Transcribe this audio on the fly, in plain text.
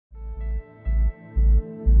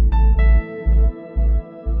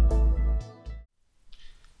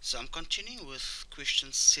So I'm continuing with question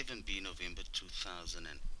 7b, November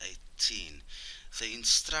 2018. The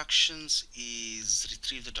instructions is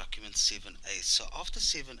retrieve the document 7a. So after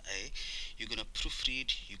 7a, you're going to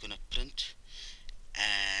proofread, you're going to print,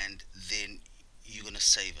 and then you're going to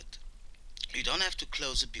save it. You don't have to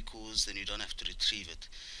close it because then you don't have to retrieve it.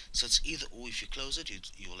 So it's either or. If you close it,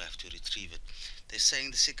 you'll have to retrieve it. They're saying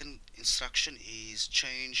the second instruction is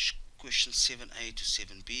change question 7a to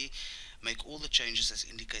 7b. Make all the changes as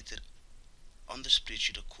indicated on the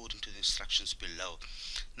spreadsheet according to the instructions below.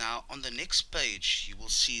 Now on the next page you will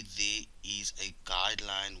see there is a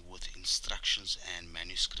guideline with instructions and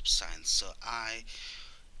manuscript signs. So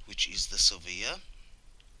which is the surveyor,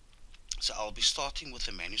 so I'll be starting with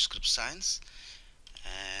the manuscript signs,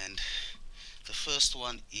 and the first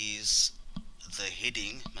one is the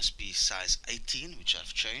heading must be size 18, which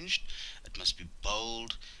I've changed. It must be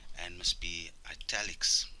bold and must be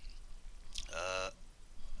italics.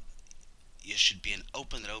 There should be an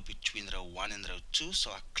open row between row 1 and row 2,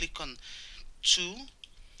 so I click on 2,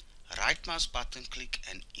 right mouse button click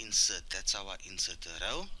and insert. That's how I insert a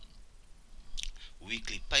row.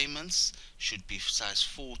 Weekly payments should be size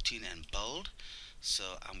 14 and bold, so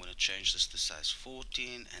I'm going to change this to size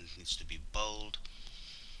 14 and it needs to be bold.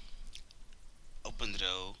 Open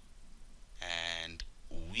row and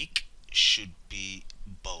week should be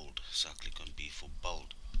bold, so I click on B for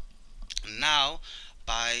bold. Now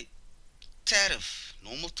by tariff,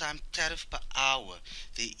 normal time tariff per hour,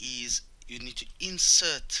 you need to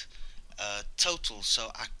insert total.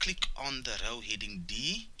 So I click on the row heading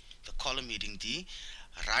D, the column heading D,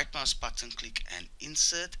 right mouse button click and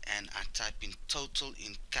insert, and I type in total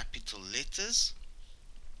in capital letters.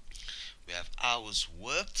 We have hours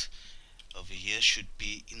worked. Over here should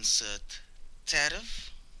be insert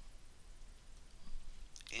tariff,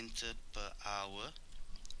 enter per hour.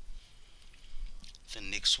 The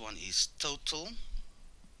next one is total,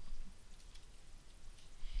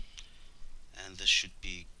 and this should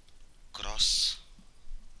be gross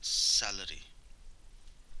salary.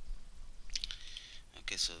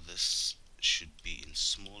 Okay, so this should be in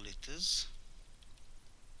small letters,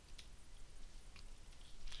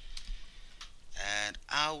 and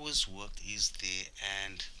hours worked is there,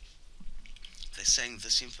 and they're saying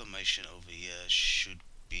this information over here should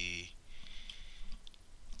be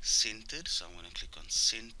centered, so I'm going to click on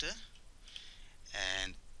center,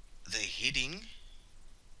 and the heading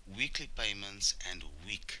weekly payments and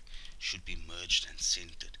week should be merged and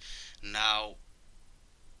centered. Now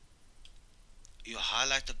you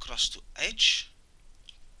highlight across to H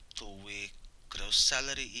to where gross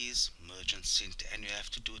salary is, merge and center, and you have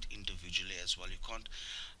to do it individually as well. You can't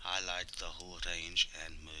highlight the whole range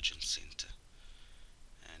and merge and center,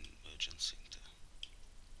 and merge and center,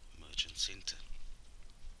 merge and center.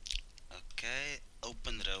 Okay,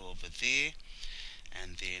 open row over there,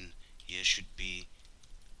 and then here should be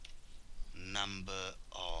number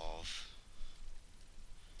of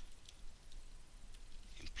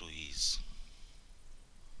employees,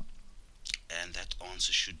 and that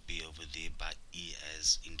answer should be over there by E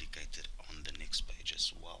as indicated on the next page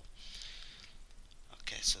as well.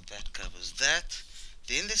 Okay, so that covers that.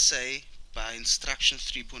 Then they say by instruction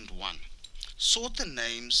 3.1, sort the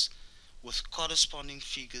names with corresponding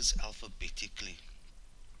figures alphabetically.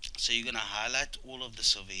 So you're going to highlight all of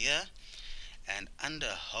this over here, and under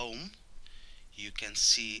home you can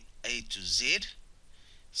see A to Z.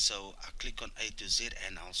 So I click on A to Z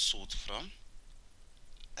and I'll sort from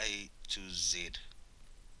A to Z.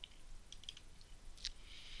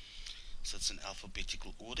 So it's in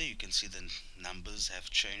alphabetical order. You can see the numbers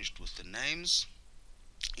have changed with the names.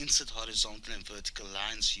 Insert horizontal and vertical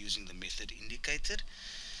lines using the method indicated.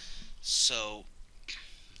 So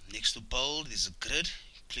next to bold is a grid.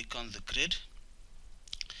 Click on the grid.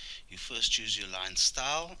 You first choose your line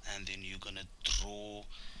style, and then you're going to draw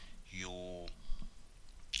your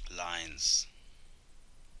lines.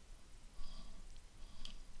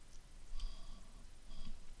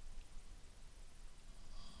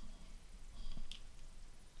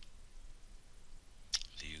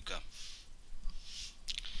 There you go.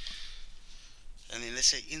 And then let's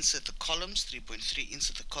say insert the columns, 3.3,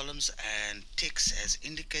 insert the columns and text as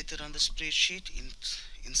indicated on the spreadsheet.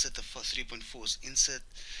 Insert the 3.4 is insert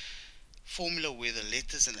formula where the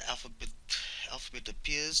letters and the alphabet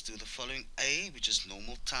appears. Do the following. A, which is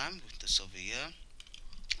normal time, with this over here.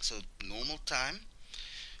 So normal time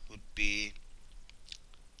would be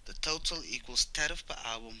the total equals tariff per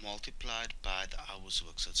hour multiplied by the hours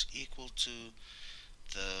worked. So it's equal to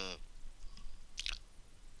the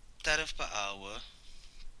tariff per hour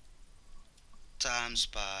times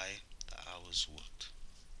by the hours worked.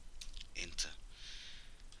 Enter.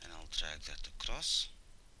 and I'll drag that across.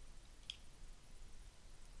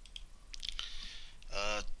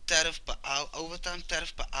 Tariff per hour, overtime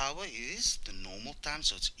tariff per hour is the normal time,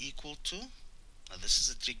 so it's equal to, now this is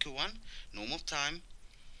a tricky one, normal time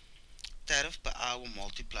tariff per hour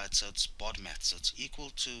multiplied, so it's BOD math, so it's equal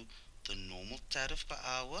to the normal tariff per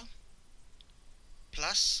hour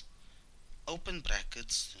plus, open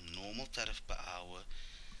brackets, the normal tariff per hour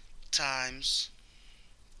times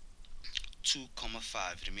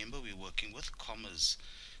 2,5. Remember, we're working with commas.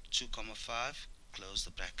 2,5, close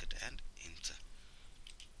the bracket and enter.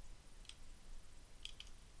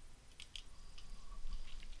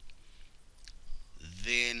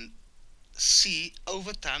 Then C,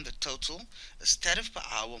 overtime, the total is tariff per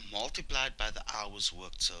hour multiplied by the hours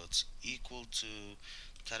worked. So it's equal to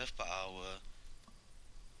tariff per hour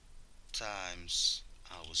times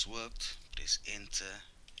hours worked. Press enter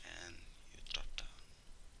and you drop down.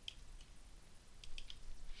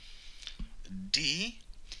 D,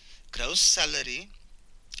 gross salary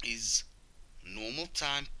is normal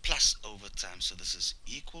time plus overtime. So this is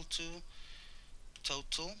equal to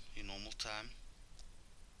total, your normal time,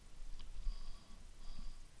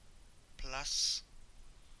 plus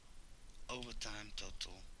overtime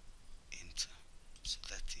total, enter. So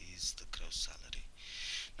that is the gross salary.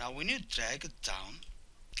 Now when you drag it down,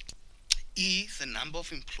 E, the number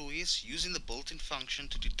of employees, using the built-in function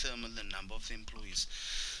to determine the number of the employees.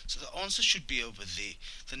 So the answer should be over there.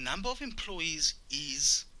 The number of employees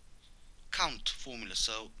is count formula.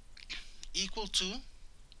 So equal to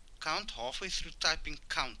count, halfway through typing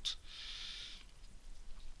count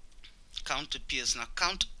appears. Now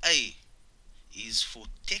count A is for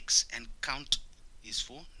text and count is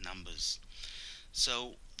for numbers.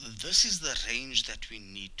 So this is the range that we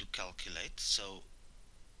need to calculate. So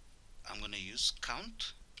I'm going to use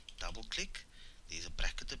count, double click, there's a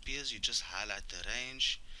bracket appears, you just highlight the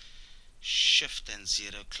range, shift and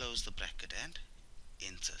 0, close the bracket and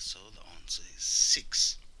enter. So the answer is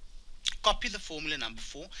 6. Copy the formula number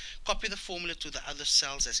 4, copy the formula to the other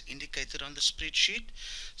cells as indicated on the spreadsheet.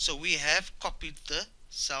 So we have copied the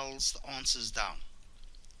cells, the answers down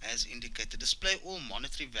as indicated. Display all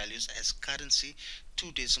monetary values as currency,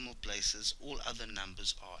 2 decimal places, all other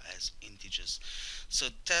numbers are as integers. So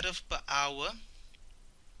tariff per hour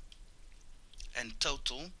and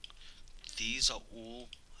total, these are all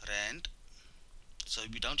rand. So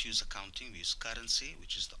we don't use accounting, we use currency,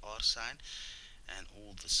 which is the R sign, and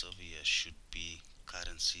all this over here should be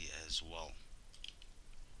currency as well,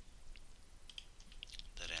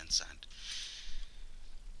 the rand sign.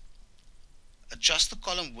 Adjust the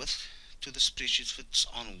column width to the spreadsheet fits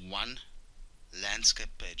on one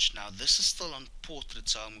landscape page. Now this is still on portrait,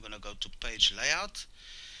 so I'm going to go to page layout,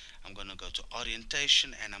 I'm going to go to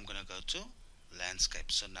orientation, and I'm going to go to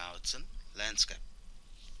landscape. So now it's in landscape.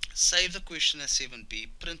 Save the question as 7b,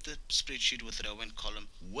 print the spreadsheet with row and column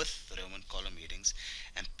headings,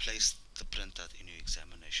 and place the printout in your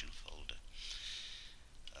examination folder.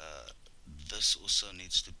 This also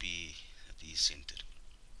needs to be decentered.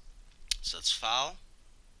 So it's file,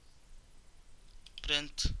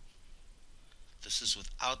 print. This is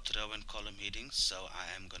without row and column headings, so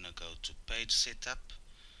I am going to go to page setup,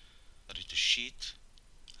 go to sheet,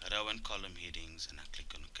 row and column headings, and I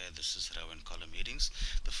click on OK. This is row and column headings.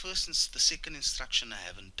 The second instruction I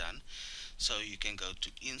haven't done, so you can go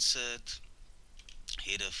to insert,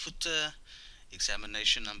 header, footer,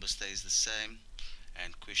 examination number stays the same,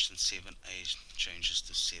 and question 7a changes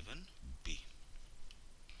to 7b.